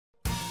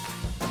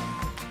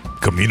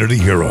Community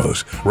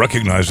Heroes,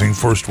 recognizing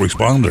first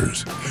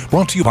responders.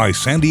 Brought to you by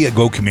San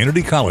Diego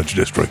Community College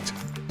District.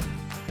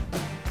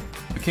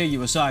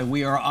 KUSI,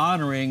 we are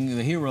honoring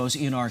the heroes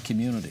in our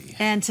community.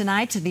 And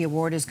tonight, the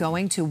award is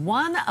going to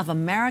one of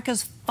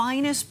America's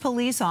finest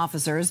police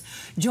officers.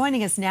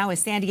 Joining us now is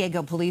San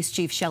Diego Police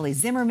Chief Shelley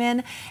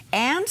Zimmerman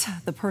and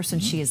the person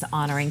she is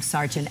honoring,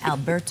 Sergeant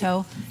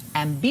Ambito.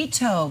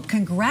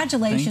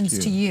 Congratulations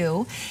to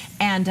you.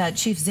 And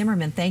Chief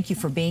Zimmerman, thank you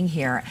for being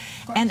here.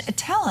 And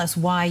tell us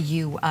why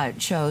you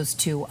chose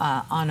to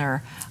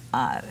honor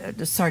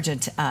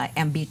Sergeant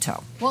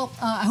Ambito. Well,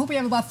 I hope we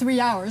have about 3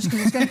 hours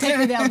because it's going to take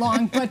me that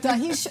long. But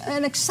he's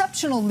an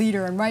exceptional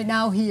leader, and right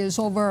now he is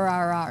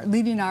over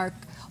leading our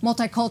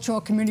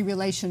multicultural community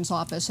relations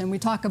office. And we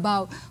talk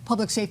about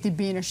public safety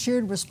being a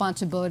shared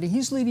responsibility.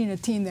 He's leading a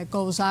team that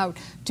goes out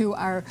to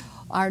our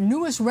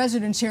newest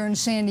residents here in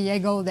San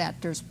Diego, that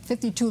there's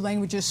 52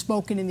 languages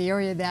spoken in the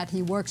area that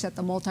he works at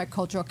the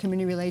Multicultural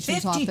Community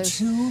Relations Office.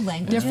 52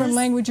 languages? Different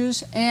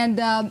languages. And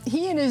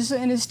he and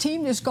his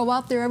team just go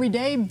out there every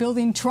day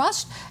building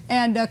trust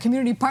and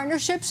community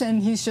partnerships,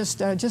 and he's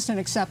just an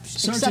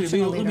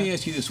exceptional leader. Let me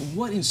ask you this.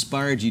 What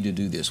inspired you to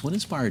do this? What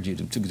inspired you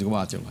to go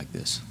out there like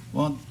this?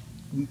 Well,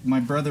 my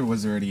brother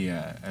was already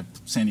a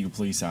San Diego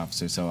police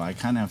officer, so I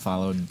kind of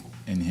followed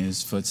in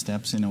his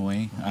footsteps in a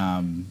way.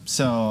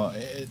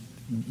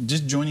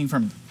 Just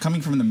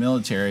coming from the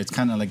military, it's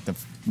kind of like the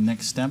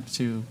next step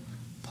to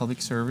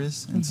public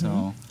service, and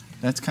so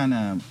that's kind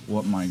of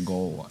what my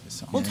goal was.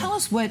 So. Well, tell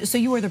us so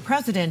you were the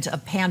president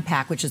of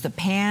PANPAC, which is the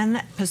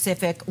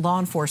Pan-Pacific Law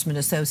Enforcement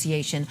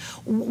Association.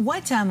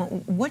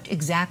 What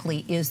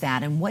exactly is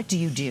that, and what do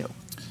you do?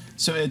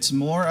 So it's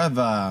more of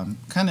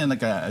kind of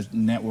like a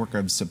network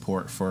of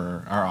support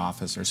for our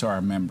officers, so our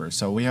members.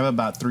 So we have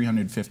about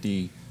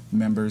 350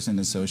 members in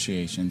the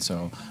association,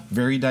 so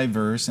very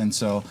diverse, and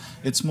so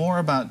it's more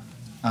about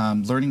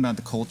learning about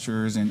the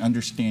cultures and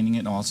understanding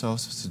it also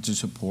to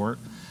support.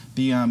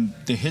 The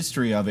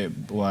history of it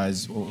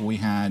was we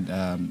had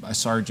a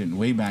sergeant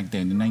way back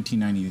then in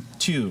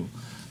 1992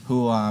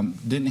 who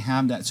didn't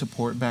have that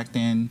support back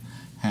then,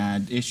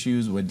 had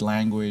issues with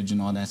language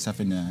and all that stuff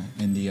in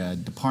the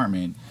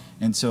department,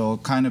 and so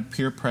kind of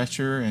peer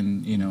pressure,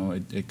 and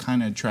it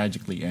kind of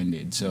tragically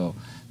ended. So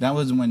that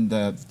was when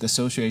the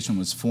association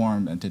was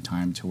formed at the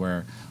time, to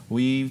where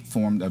we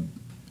formed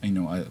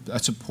a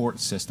support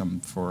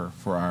system for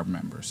our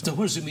members. So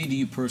what does it mean to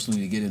you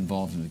personally to get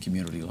involved in a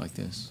community like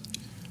this?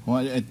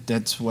 Well,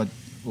 that's what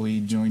we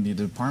joined the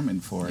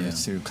department for,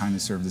 is to kind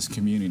of serve this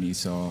community.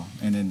 So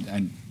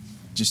and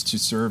just to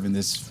serve in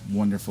this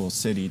wonderful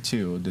city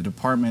too. The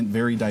department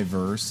very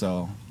diverse,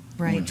 so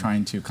we're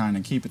trying to kind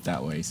of keep it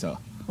that way. So.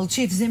 Well,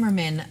 Chief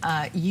Zimmerman,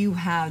 you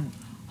had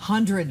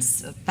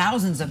hundreds,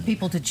 thousands of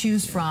people to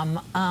choose from.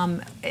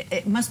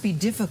 It must be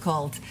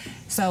difficult.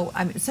 So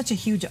it's such a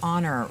huge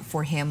honor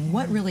for him.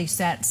 What really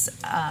sets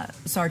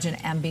Sergeant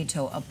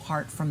Ambito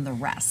apart from the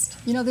rest?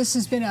 You know, this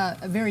has been a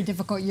very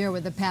difficult year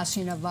with the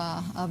passing of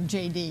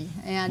JD.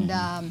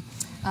 And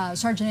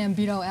Sergeant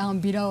Ambito, Al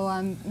Ambito,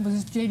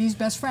 was JD's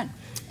best friend.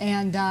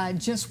 And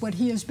just what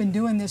he has been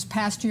doing this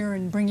past year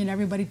and bringing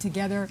everybody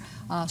together,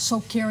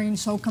 so caring,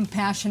 so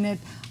compassionate,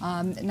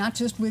 not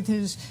just with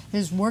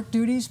his work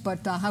duties, but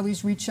how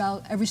he's reached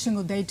out every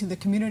single day to the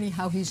community,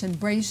 how he's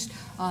embraced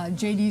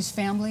JD's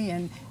family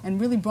and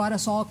really brought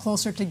us all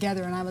closer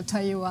together. And I will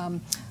tell you,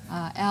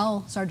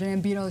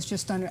 Sergeant Ambito has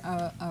just done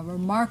a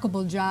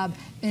remarkable job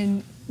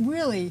in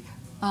really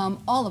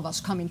all of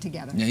us coming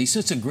together. Yeah, he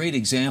sets a great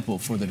example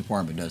for the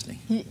department, doesn't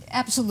he?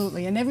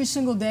 Absolutely. And every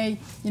single day,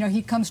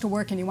 he comes to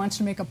work and he wants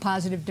to make a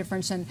positive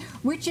difference. And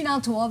reaching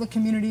out to all the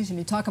communities, and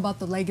he talk about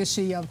the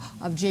legacy of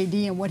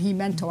JD and what he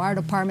meant to our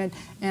department.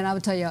 And I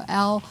would tell you,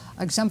 Al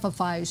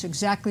exemplifies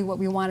exactly what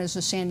we want as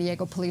a San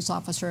Diego police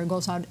officer. He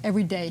goes out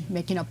every day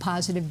making a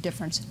positive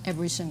difference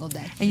every single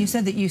day. And you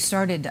said that you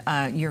started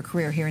your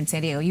career here in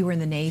San Diego. You were in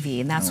the Navy,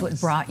 and that's what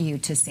brought you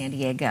to San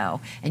Diego.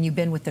 And you've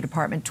been with the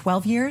department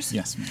 12 years?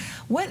 Yes, ma'am.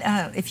 What,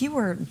 if you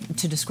were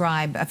to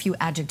describe a few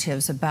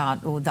adjectives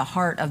about the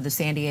heart of the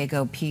San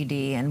Diego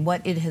PD and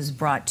what it has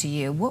brought to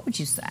you, what would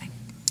you say?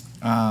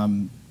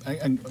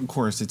 Of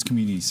course, it's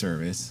community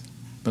service,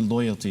 but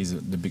loyalty is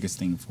the biggest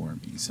thing for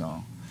me.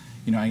 So,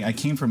 I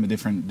came from a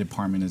different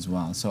department as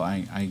well. So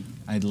I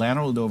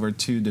lateraled over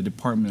to the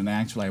department that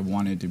actually I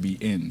wanted to be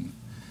in.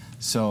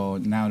 So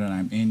now that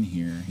I'm in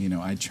here,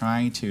 I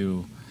try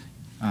to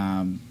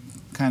kind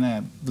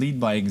of lead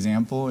by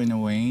example in a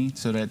way,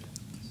 so that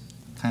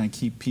kind of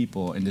keep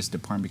people in this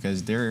department,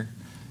 because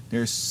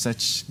there's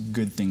such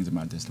good things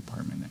about this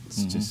department.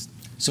 It's just.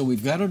 So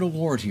we've got an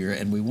award here,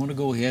 and we want to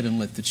go ahead and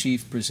let the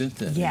chief present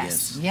that.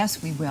 Yes,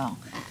 yes, we will.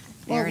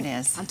 There it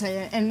is. I'll tell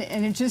you, and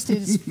it just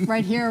is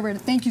right here.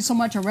 Thank you so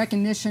much in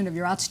recognition of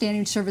your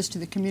outstanding service to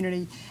the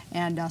community,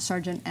 and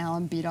Sergeant Al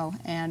Ambito.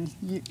 And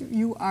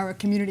you are a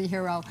community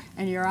hero,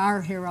 and you're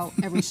our hero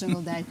every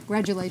single day.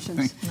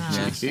 Congratulations.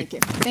 Thank you.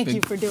 Thank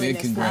you for doing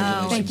this.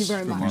 Thank you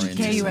very much.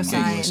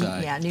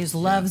 KUSI News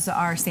loves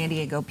our San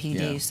Diego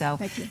PD, so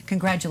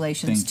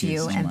congratulations to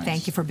you, and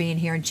thank you for being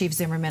here. And Chief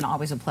Zimmerman,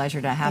 always a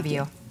pleasure to have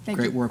you. Thank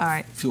Great you. work All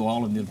right. to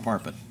all in the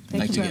department.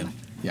 Thank you very again. much.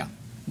 Yeah.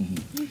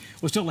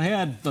 Well, still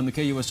ahead on the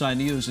KUSI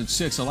News at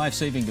 6, a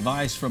life-saving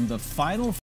device from the final